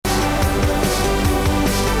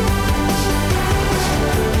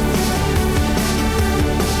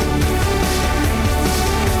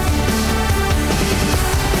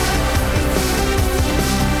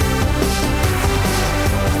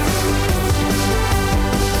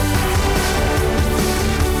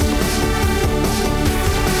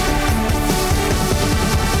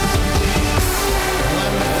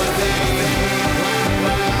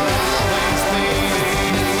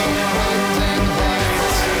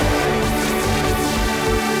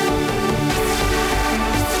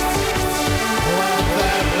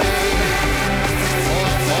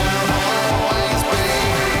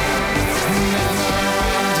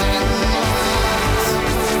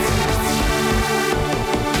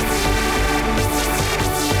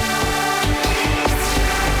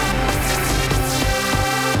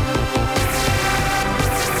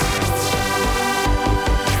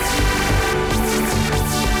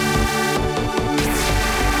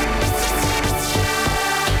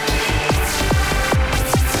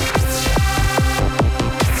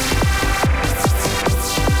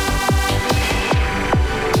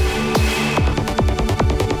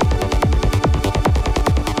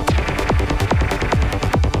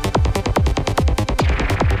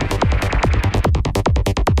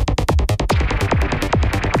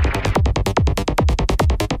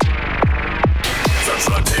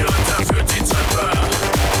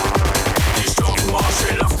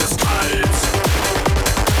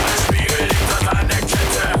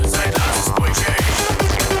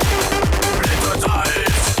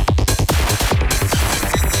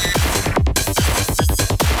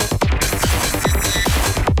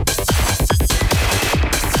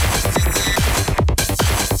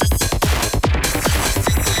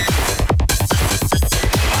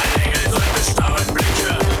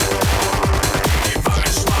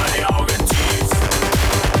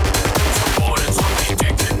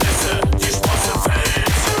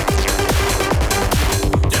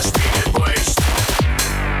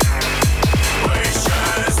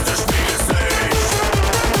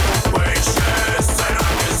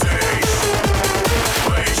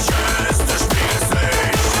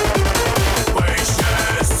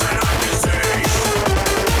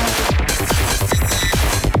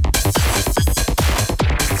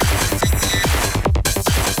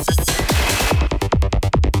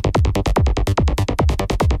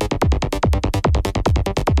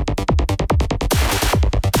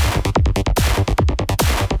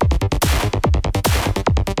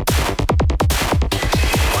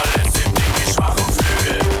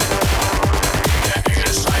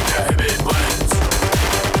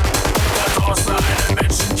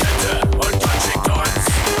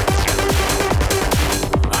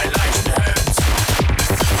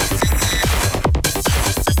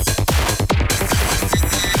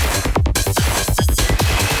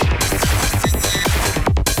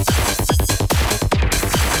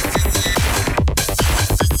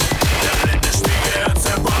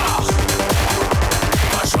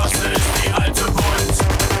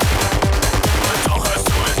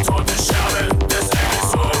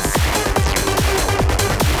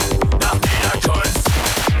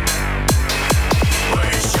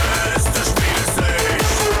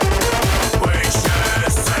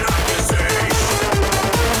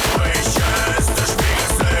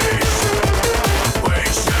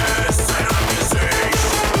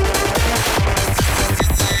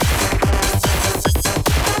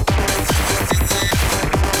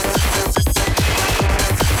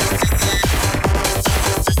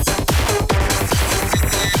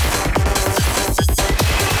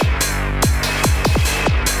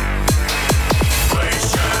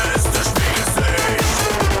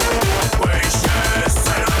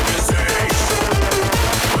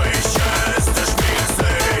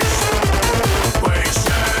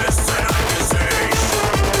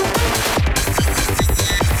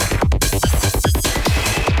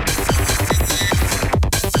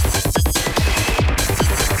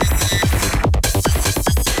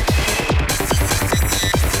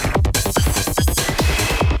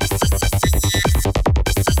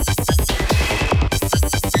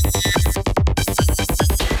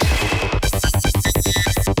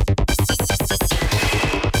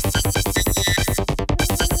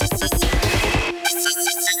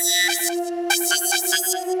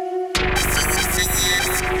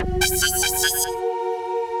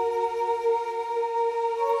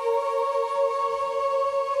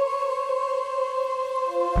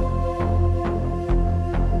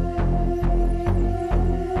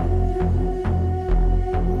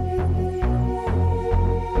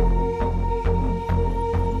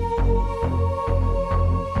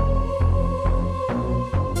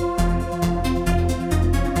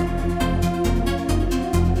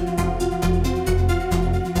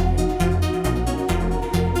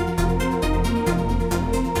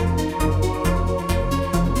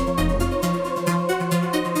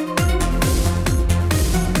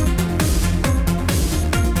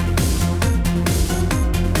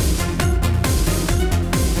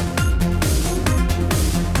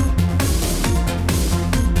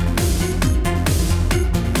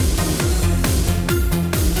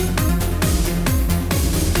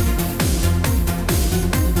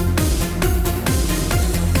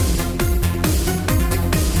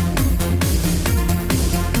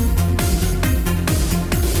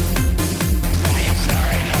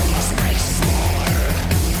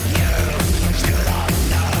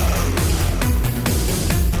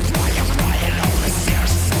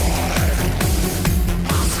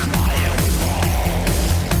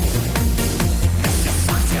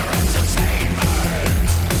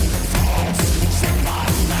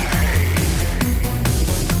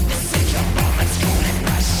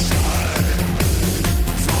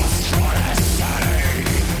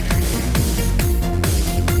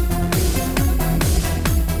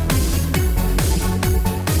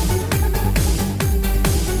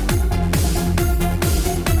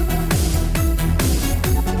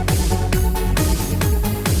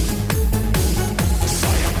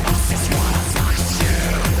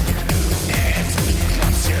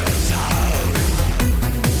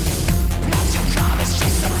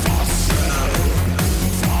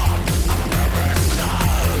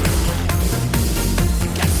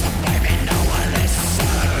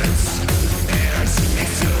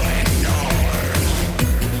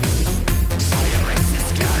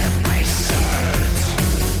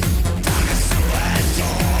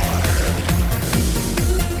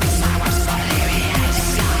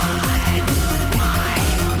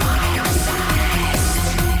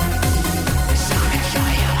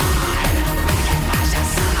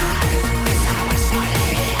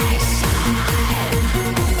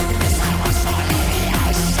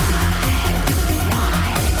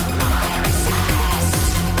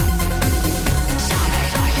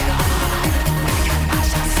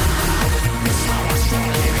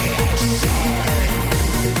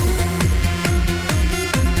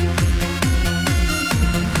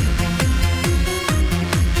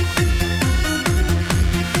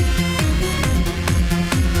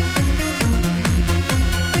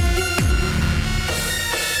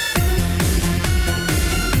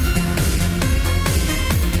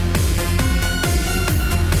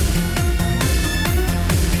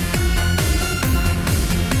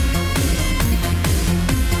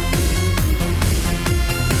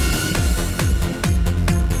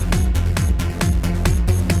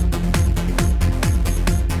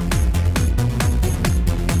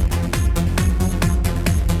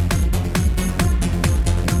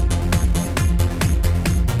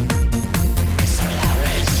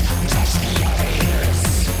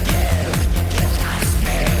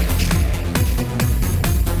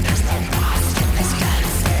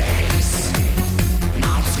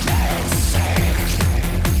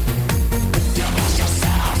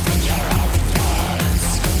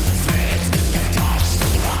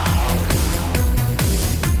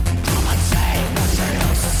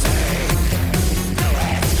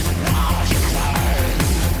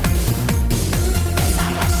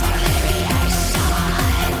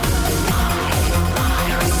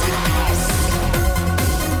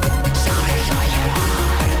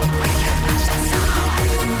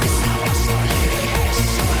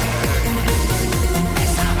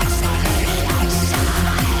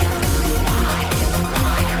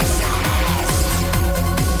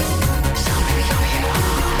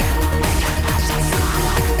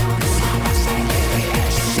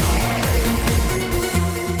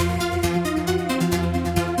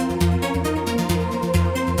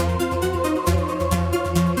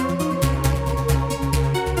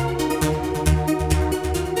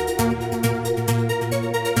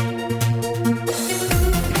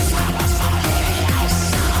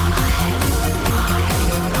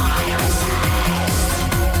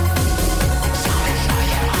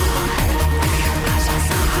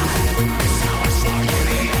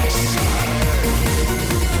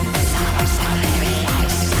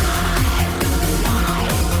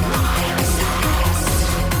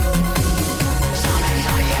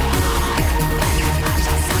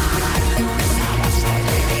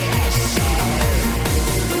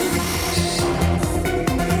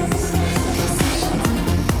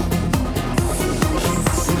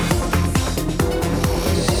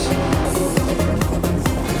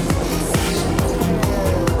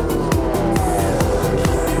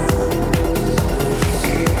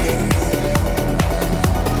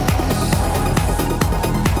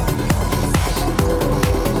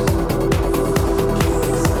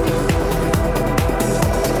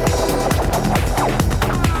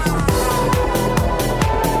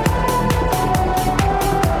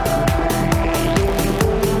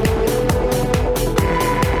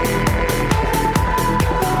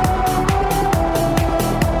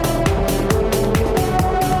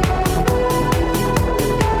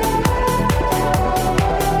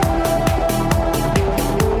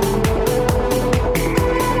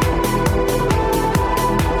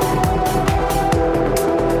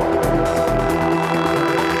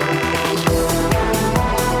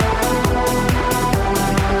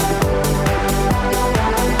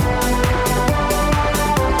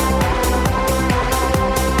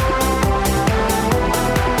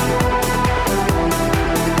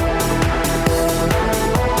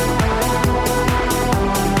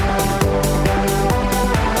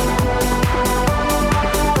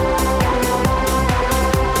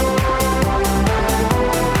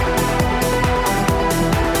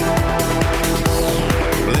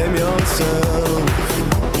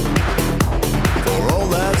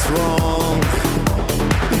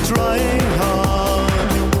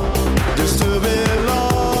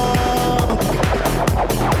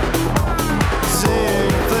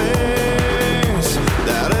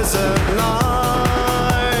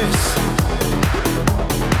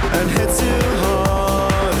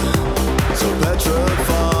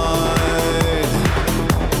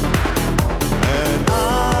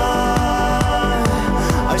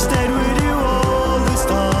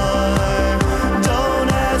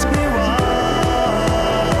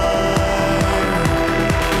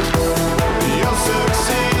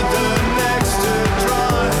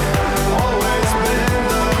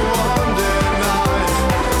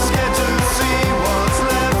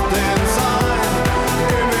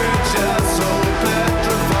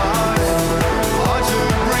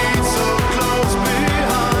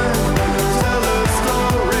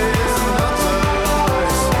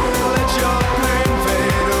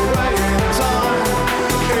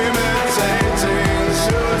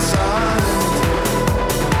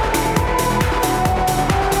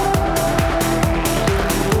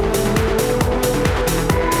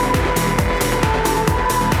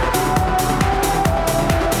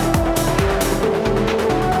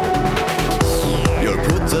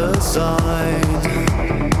put aside,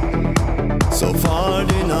 so far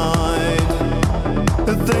denied.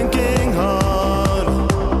 Thinking hard,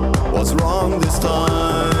 what's wrong this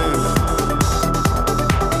time?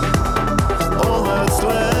 All that's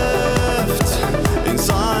left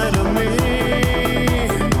inside of me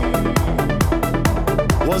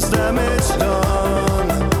was damage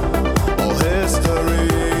done, all history.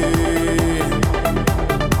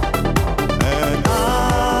 And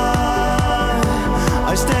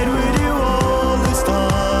I stayed with you all this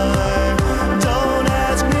time. Don't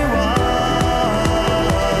ask me why.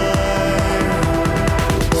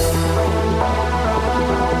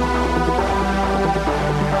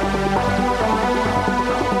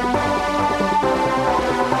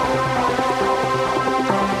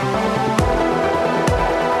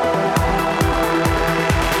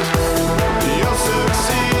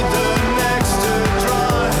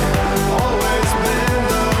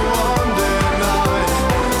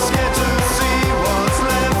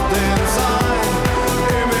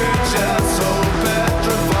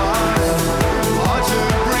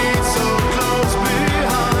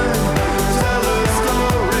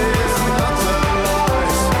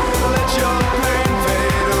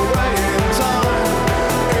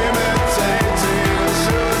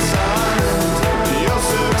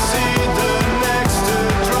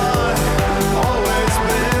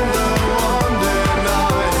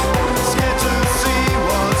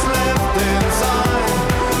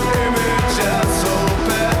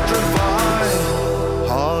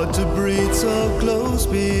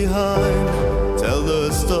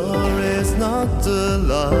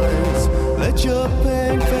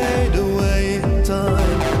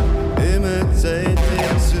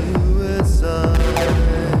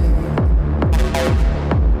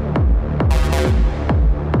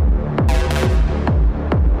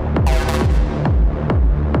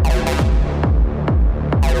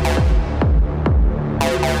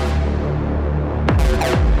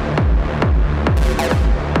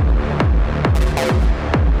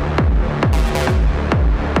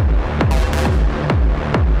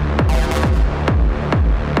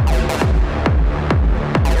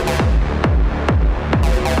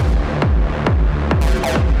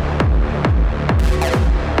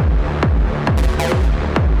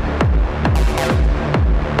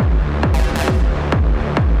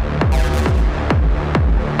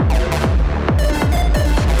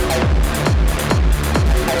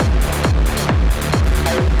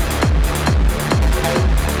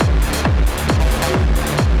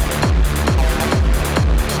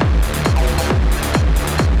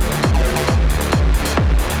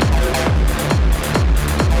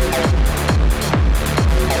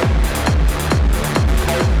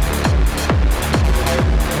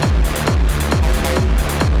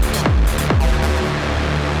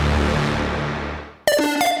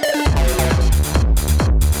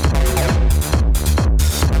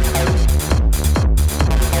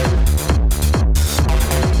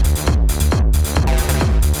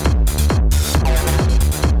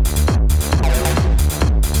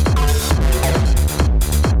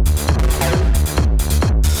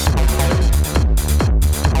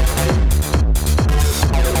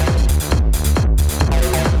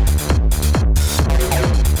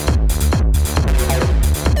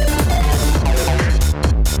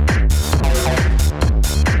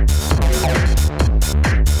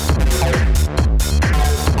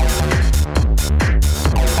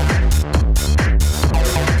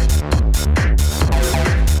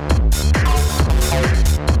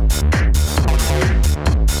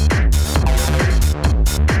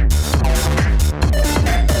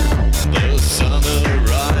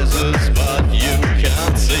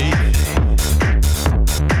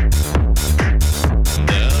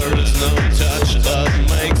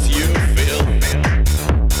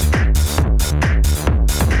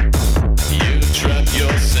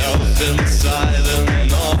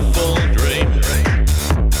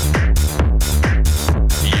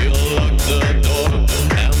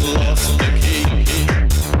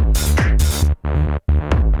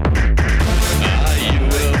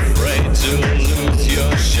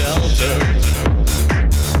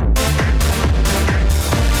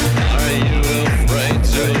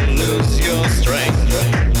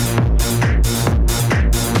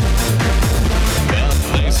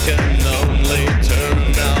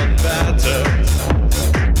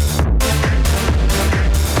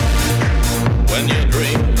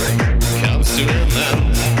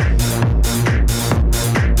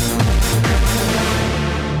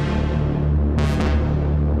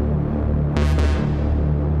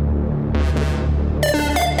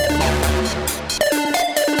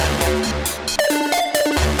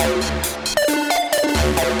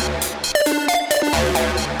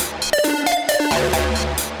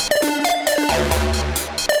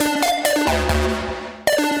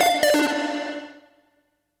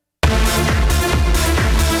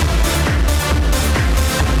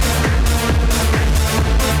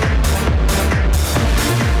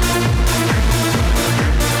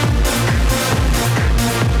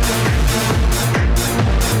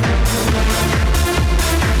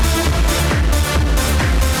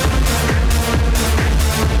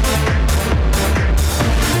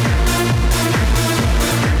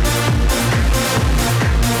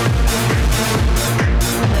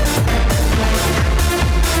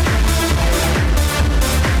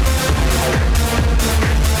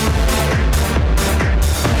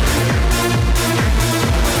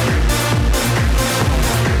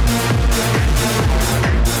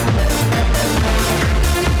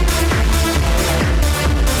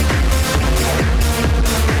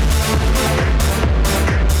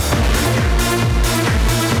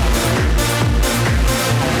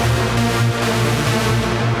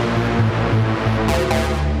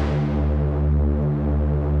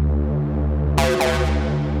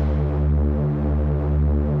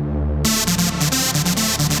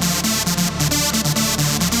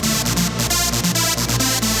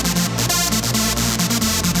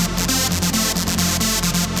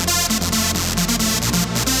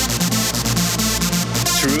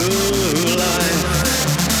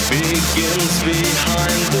 begins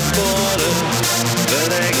behind the border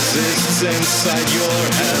that exists inside your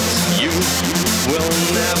head. You will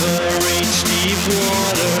never reach deep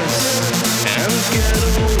waters and get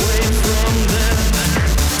away from them.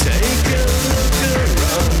 Take a look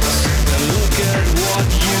around and look at what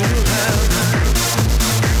you have.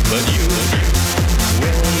 But you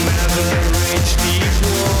will never reach deep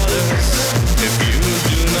waters if you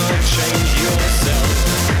do not change yourself.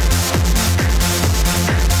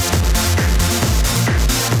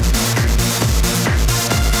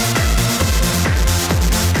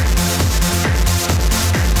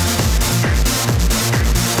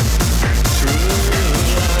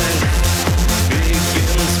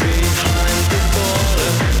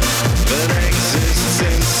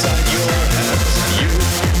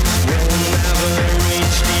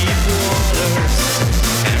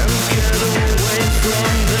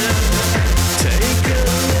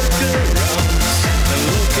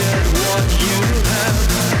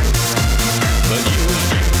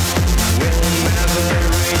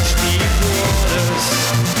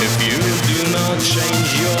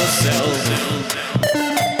 Change yourself.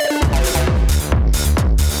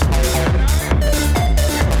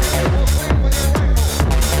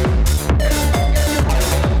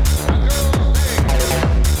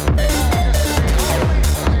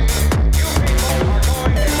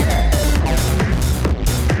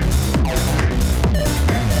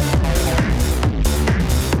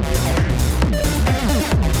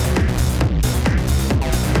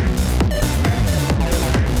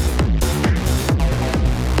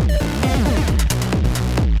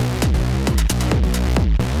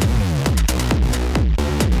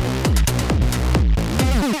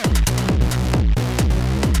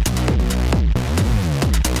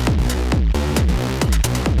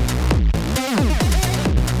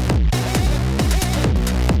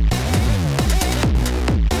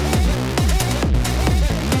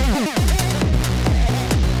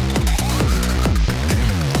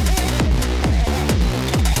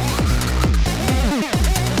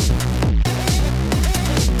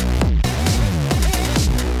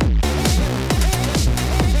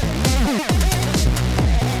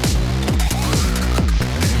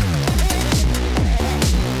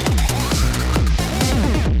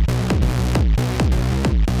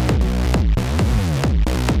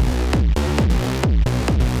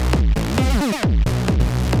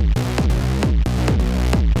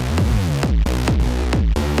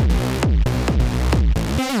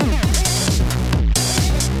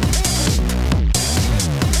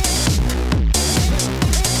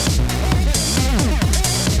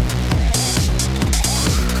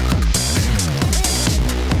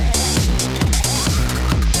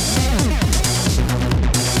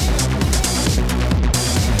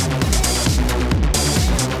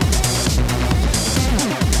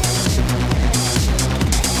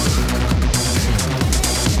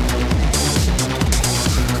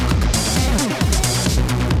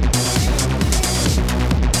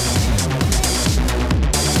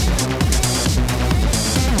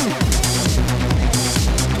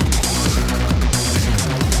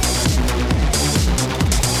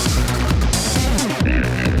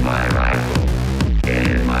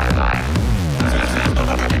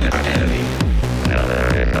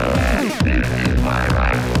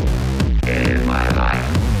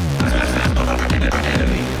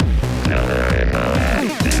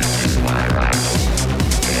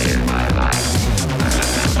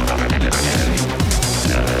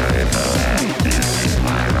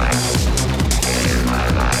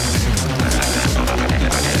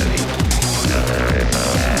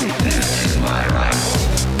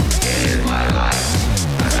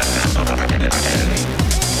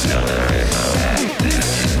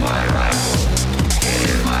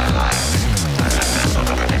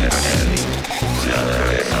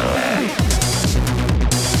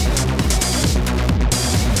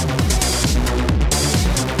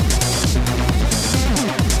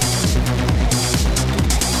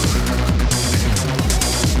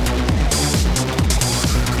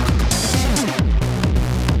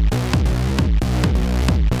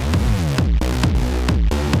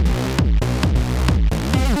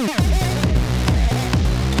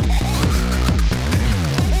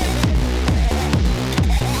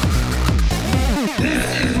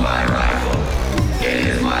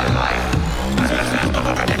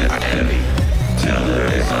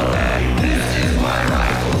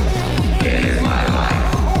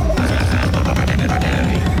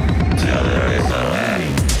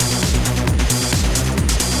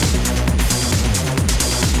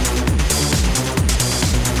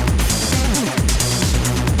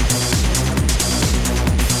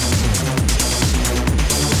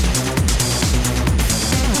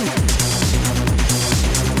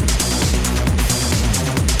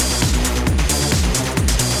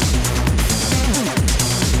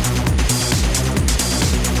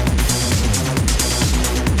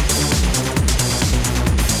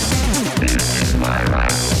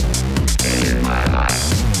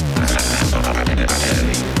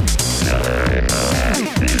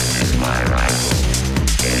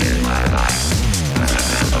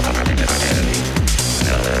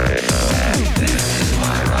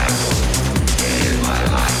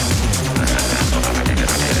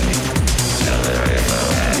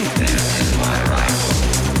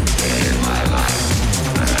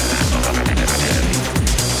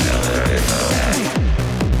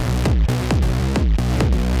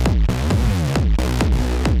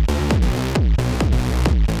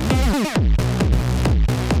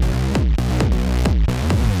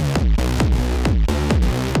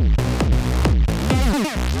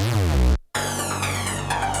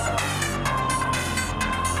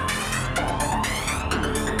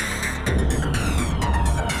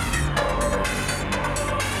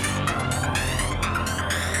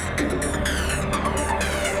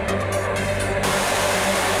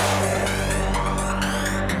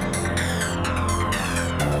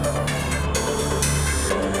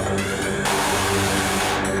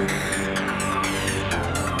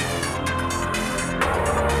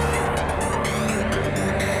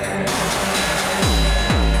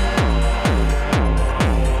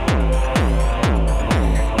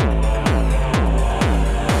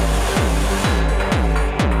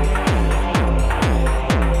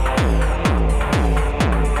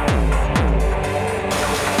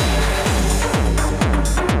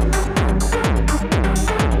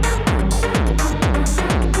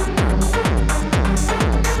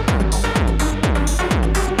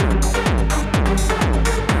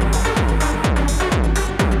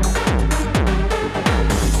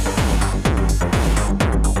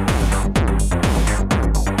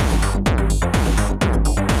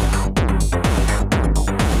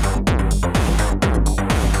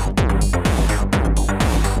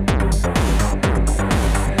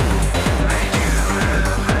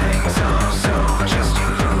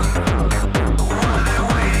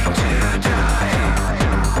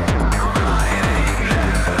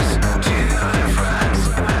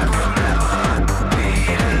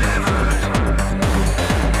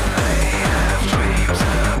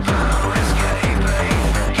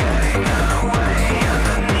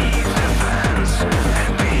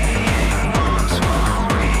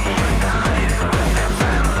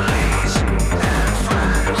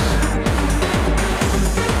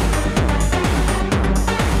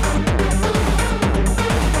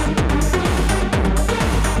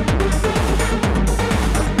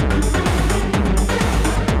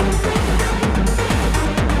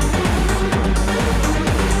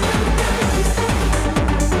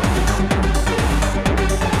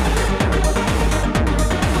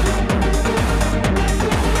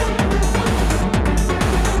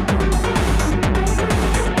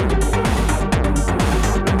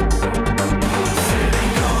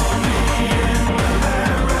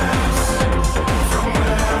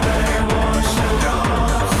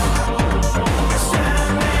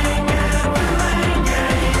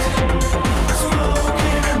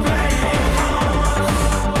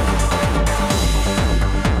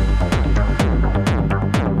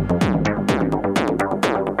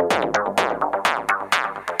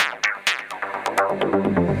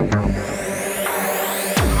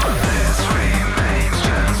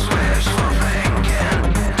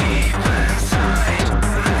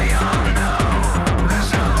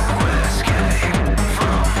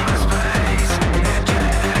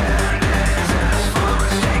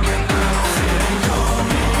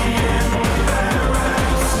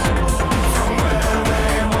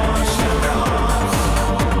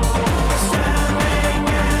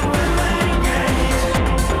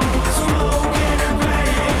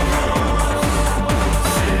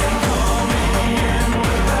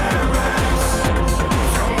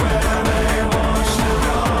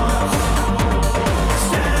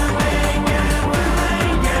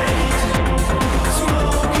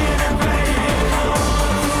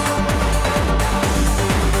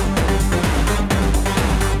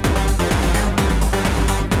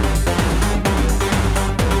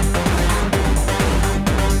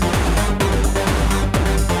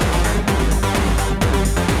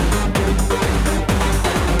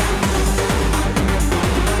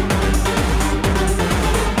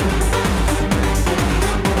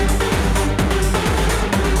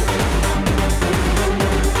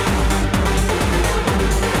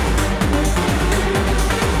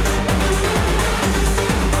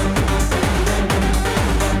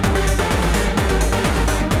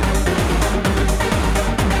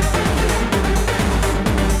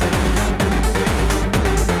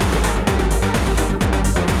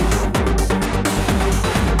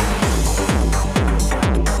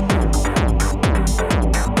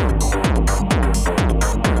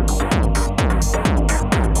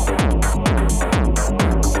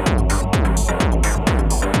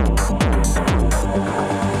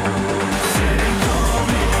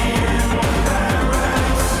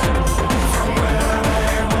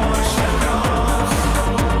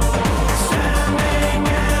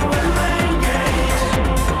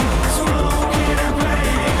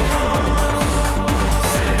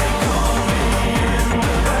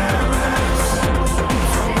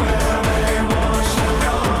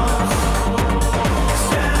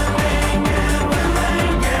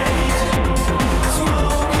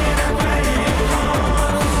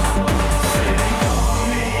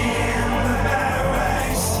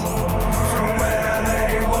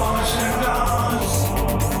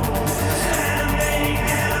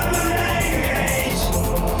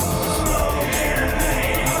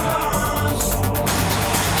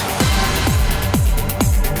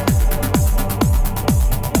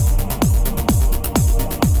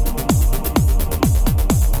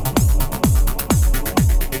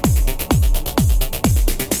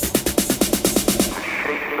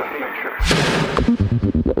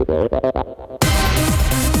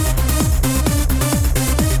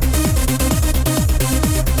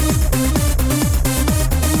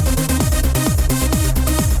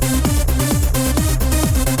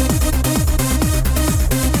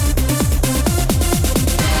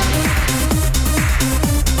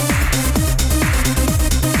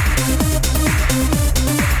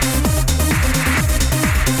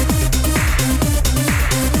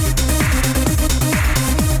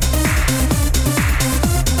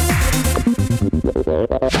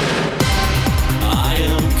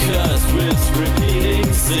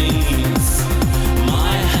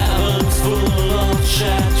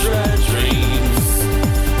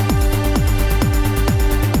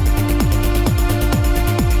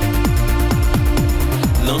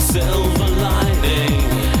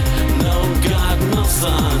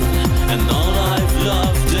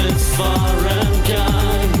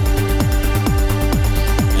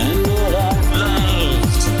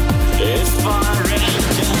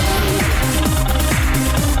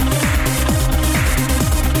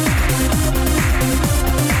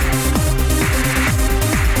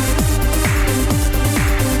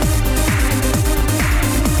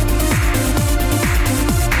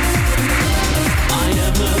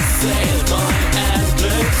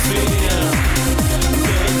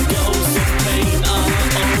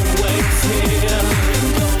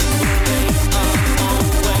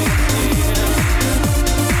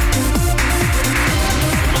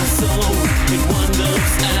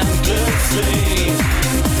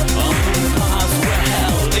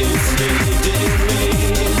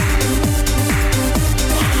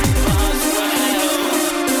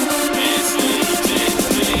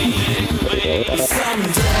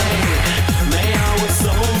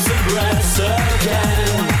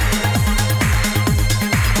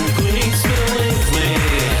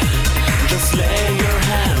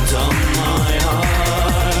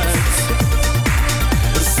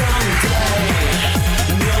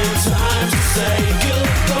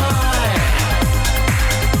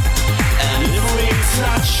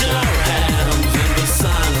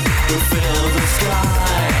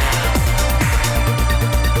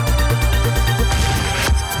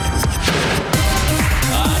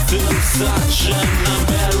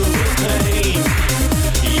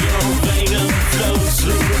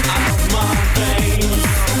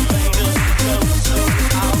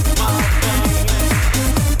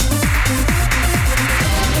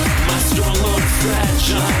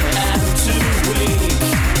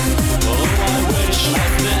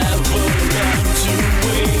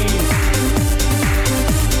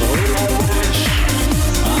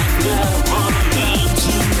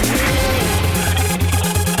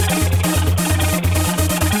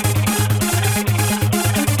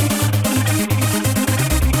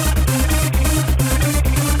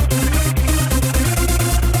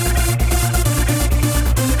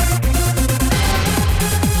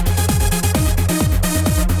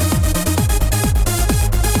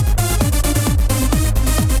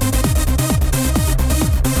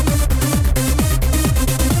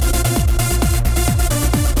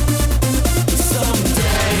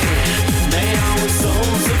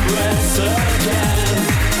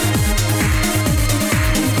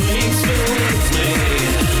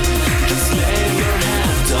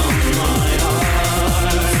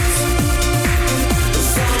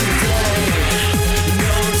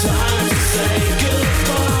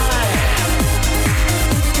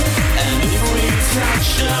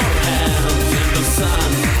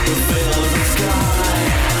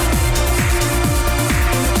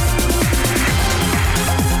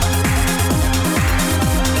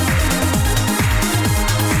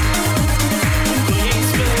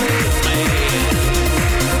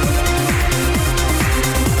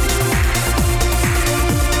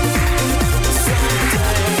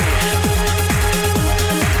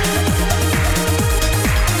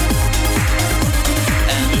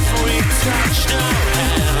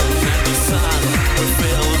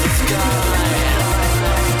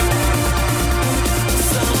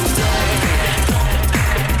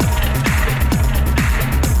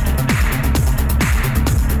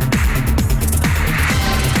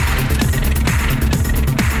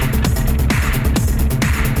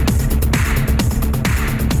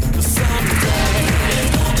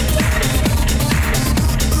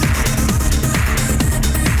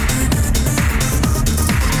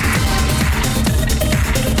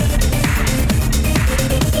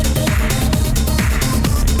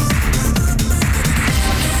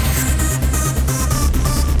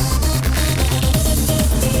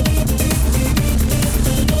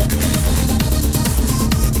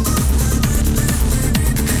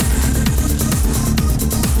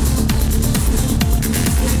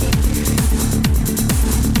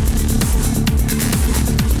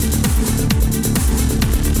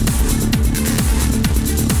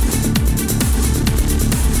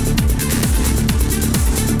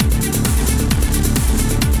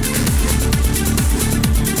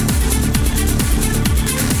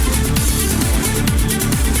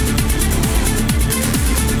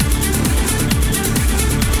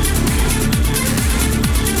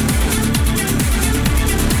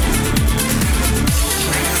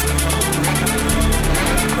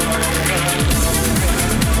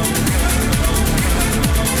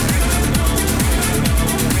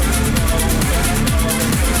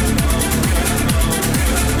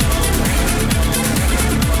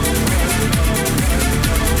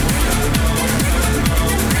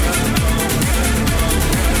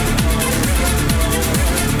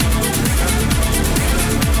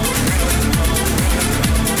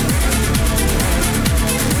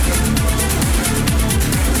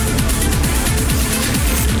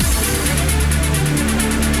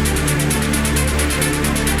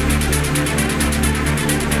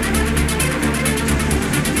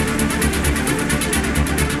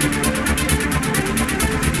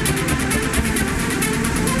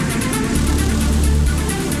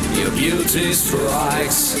 beauty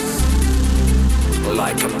strikes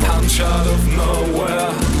like a punch out of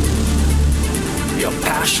nowhere. Your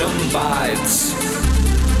passion bites,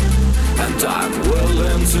 and I'm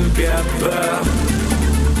willing to get there.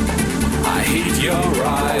 I heed your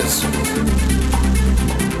eyes,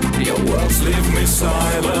 your words leave me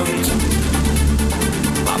silent.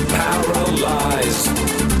 I'm paralyzed,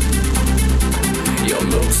 your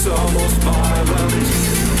looks almost violent.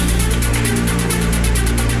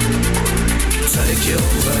 Take your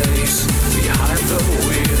place behind the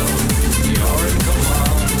wheel. You're in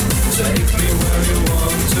command. Take me where you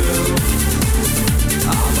want to.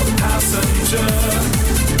 I'm a passenger,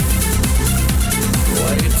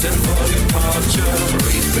 waiting for departure.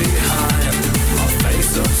 Read behind a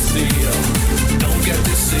face of steel. Don't get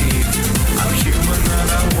deceived. I'm human and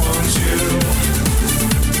I want you.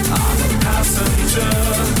 I'm a passenger,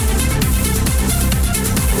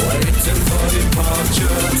 waiting for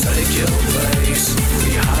departure. Take your place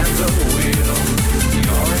behind the wheel.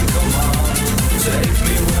 You're in command. Take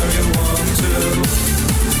me where you want to.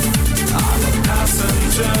 I'm a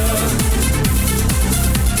passenger,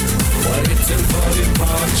 waiting for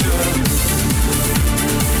departure.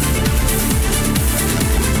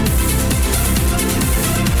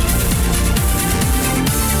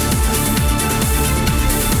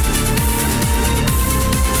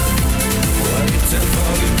 Waiting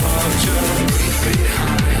for departure. Leave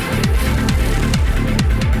behind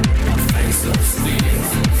a face of steel.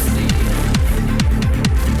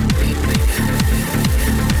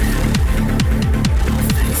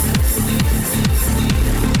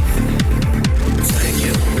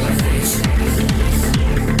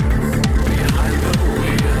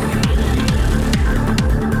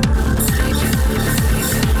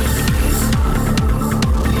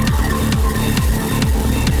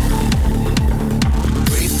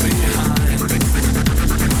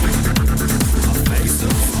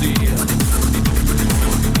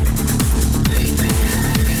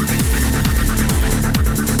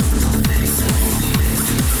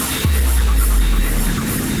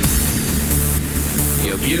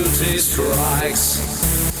 Beauty strikes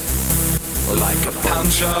like a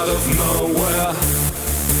punch out of nowhere.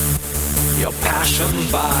 Your passion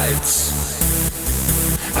bites,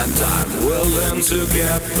 and I'm willing to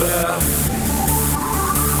get there.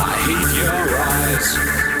 I heed your eyes,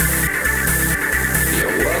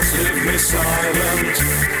 your words leave me silent.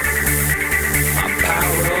 I'm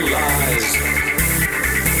paralyzed,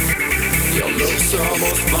 your looks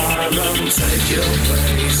almost violent. Take your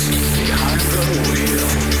place behind the wheel.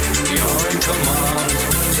 You're in command.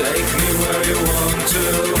 Take me where you want to.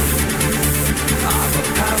 I'm a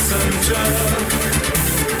passenger,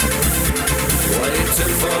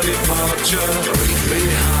 waiting for departure. Leave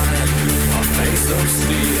behind a face of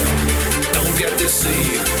steel. Don't get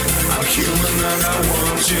deceived. I'm human and I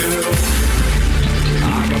want you.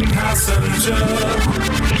 I'm a passenger,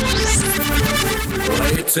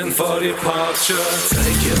 waiting for departure.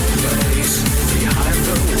 Take your place behind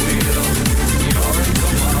the wheel. You're in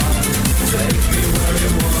command. Take me where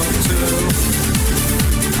you want to.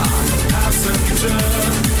 I'm a passenger,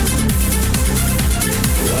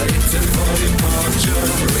 waiting for departure.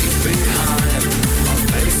 Leave behind a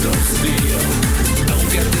face of steel. Don't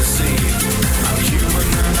get deceived. I'm human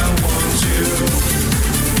and I want you.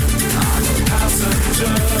 I'm a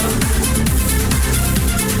passenger,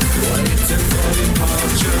 waiting for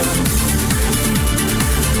departure.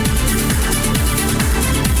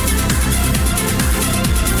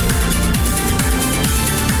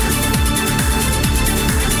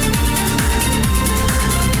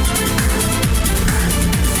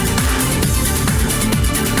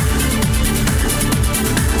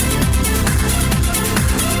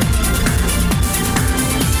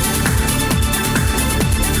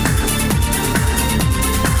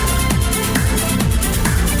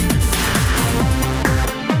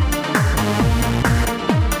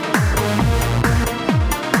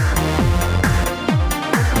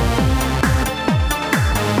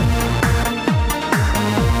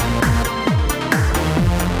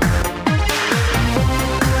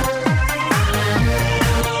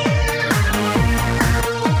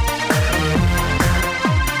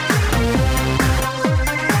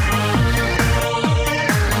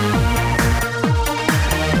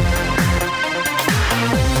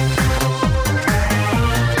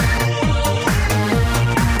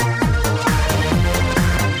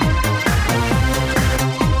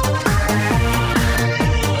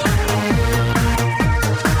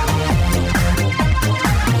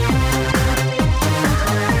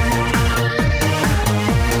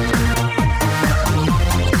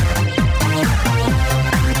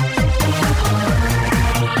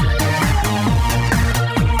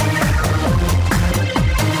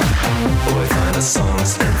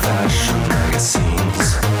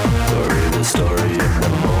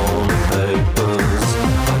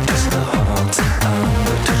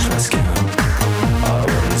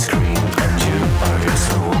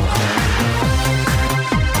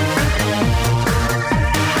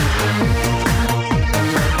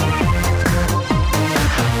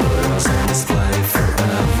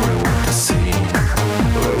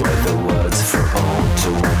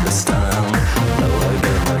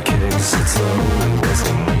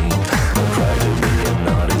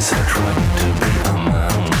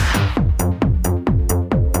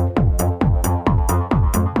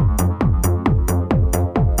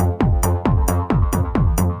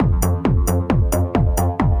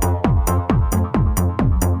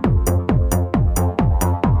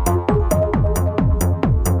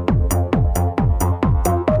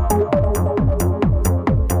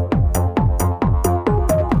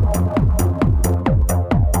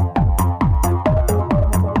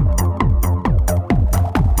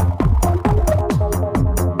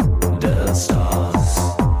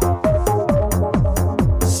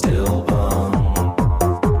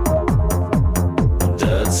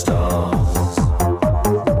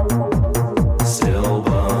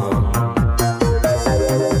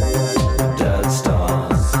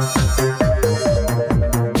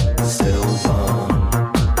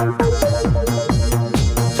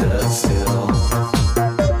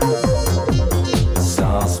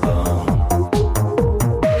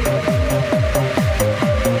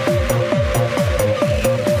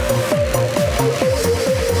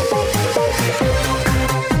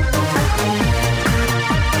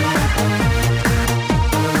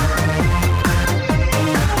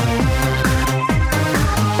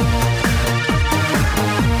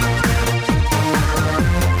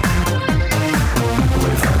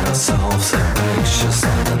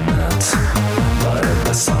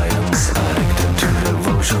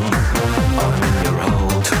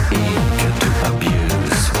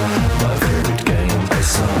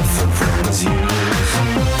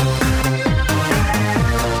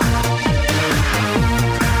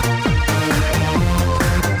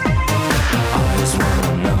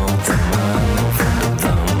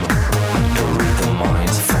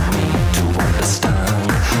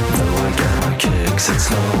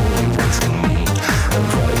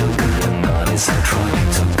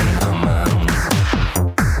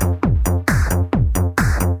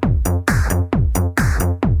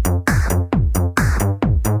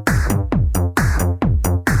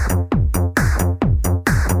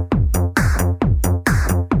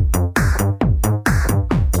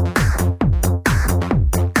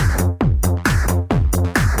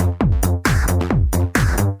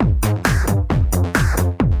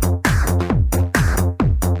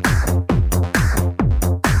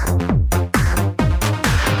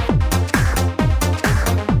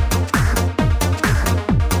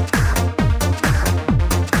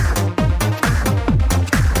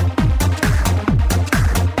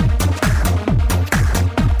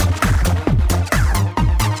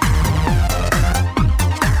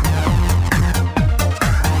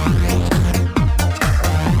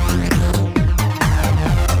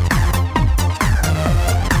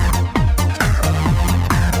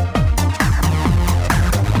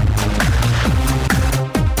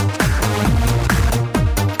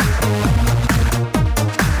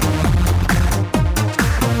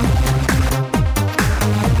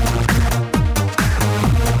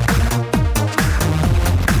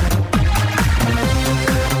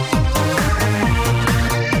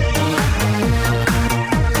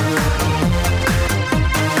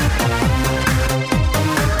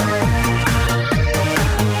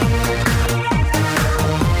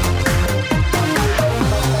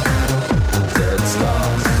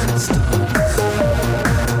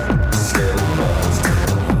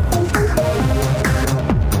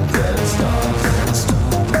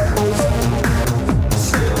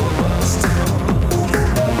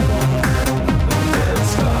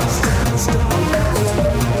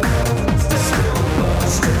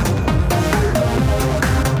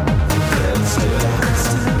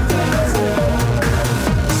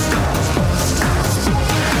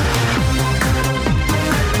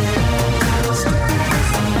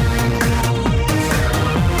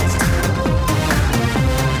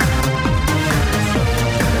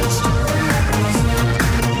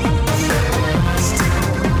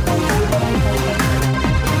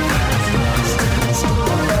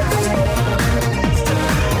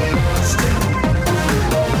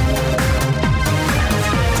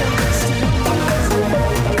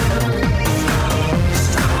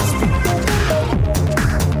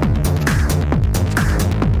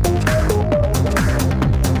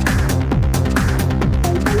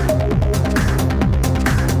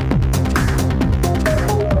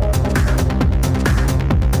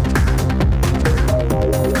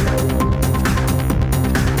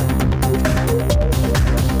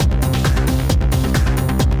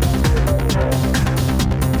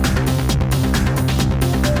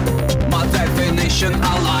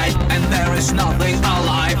 and there is nothing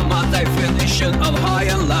alive. My definition of high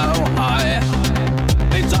and low, high.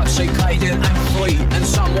 Intoxicated and free, and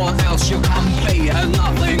someone else you can be, and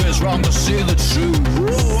nothing is wrong to see the truth.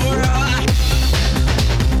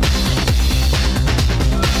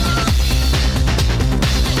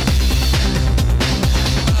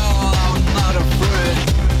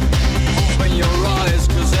 Your eyes,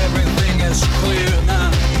 cause everything is clear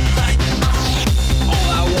now. All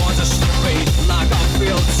I want is to be like I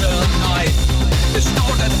feel tonight.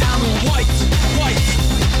 Distorted and white.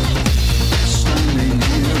 Standing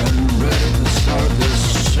here and ready to start this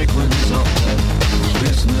sequence of the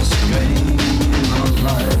business game of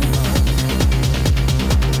life.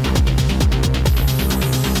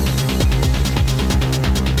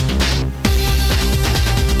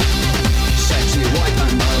 Sexy white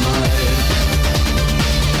and alive.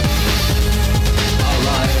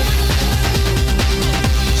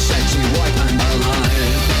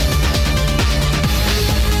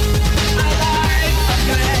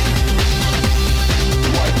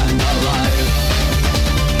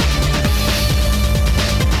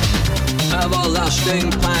 Everlasting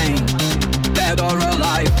pain, dead or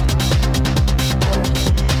alive.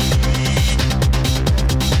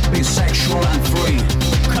 Be sexual and free,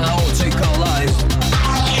 chaotic alive.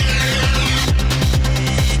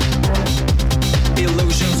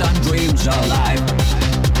 Illusions and dreams alive.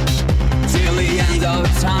 Till the end of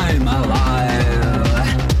time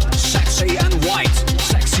alive. Sexy and white,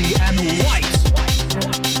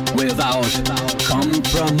 without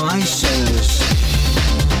compromises.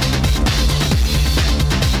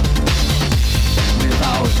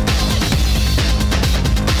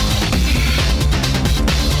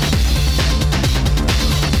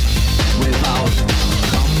 Without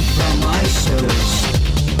compromises.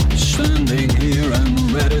 Standing here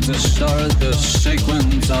and ready to start the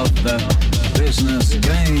sequence of the business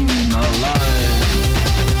game alive.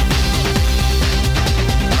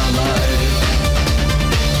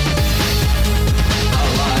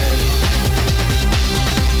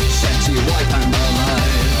 Sexy white and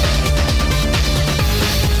alive.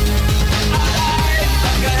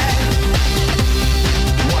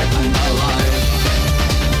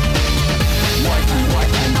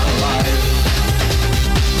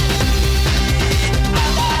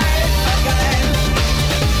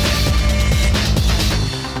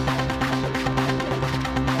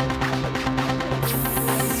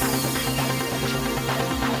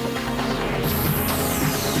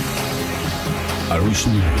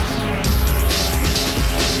 Arushnir.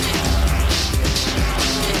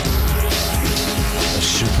 The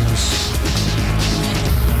sugars.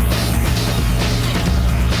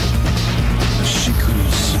 The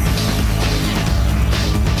secrets.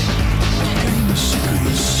 Again the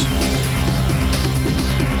secrets.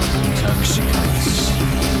 Intoxicates.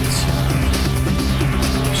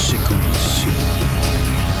 Secrets.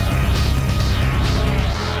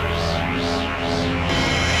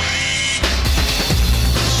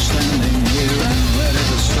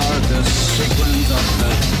 Start the sequence of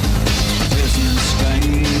the business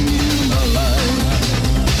game alive.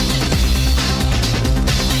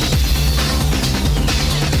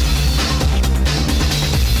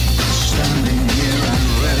 Standing here and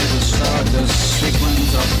ready to start the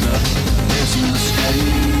sequence of the business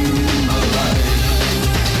game alive.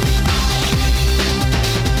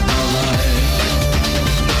 Alive.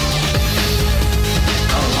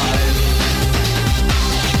 Alive.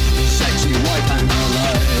 Sexy white and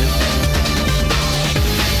alive.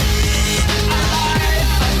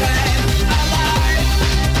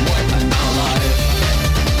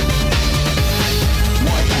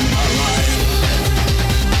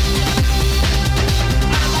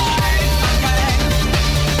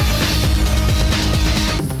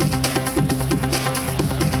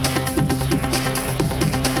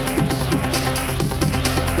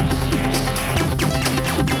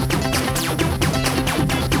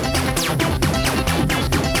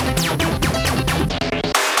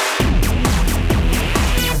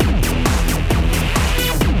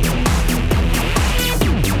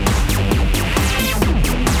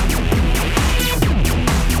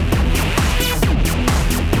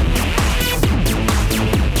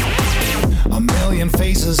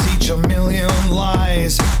 Faces, each a million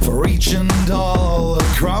lies, for each and all a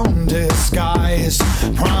crown disguise.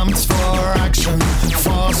 Prompts for action,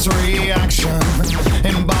 false reaction,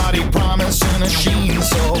 embodied promise in a sheen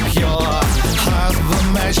so pure. Has the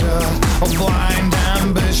measure of blind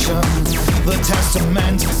ambition, the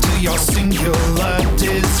testament to your singular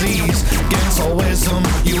disease. Against all wisdom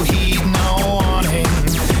you heed no warning,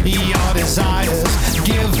 your desires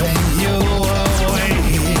giving you away.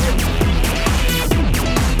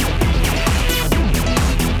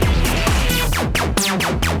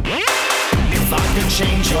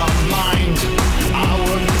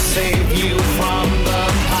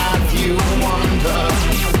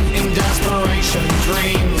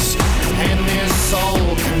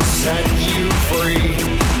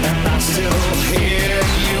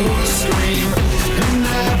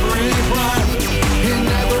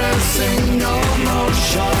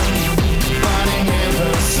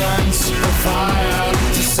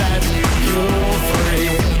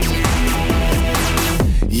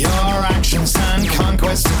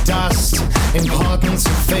 importance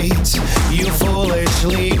of fate. You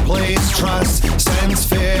foolishly place trust, sense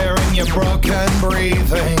fear in your broken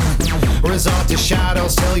breathing. Resort to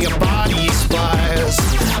shadows till your body splatters.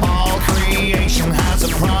 All creation has a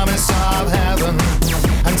promise of heaven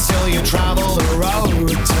until you travel the road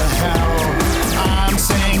to hell. I'm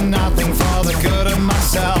saying nothing for the good of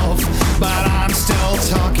myself, but I'm still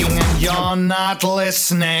talking and you're not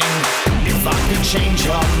listening. If I could change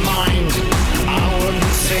your mind, I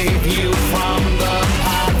wouldn't save you from the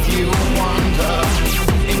path you wander.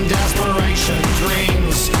 In desperation,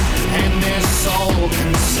 dreams and this soul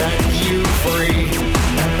can set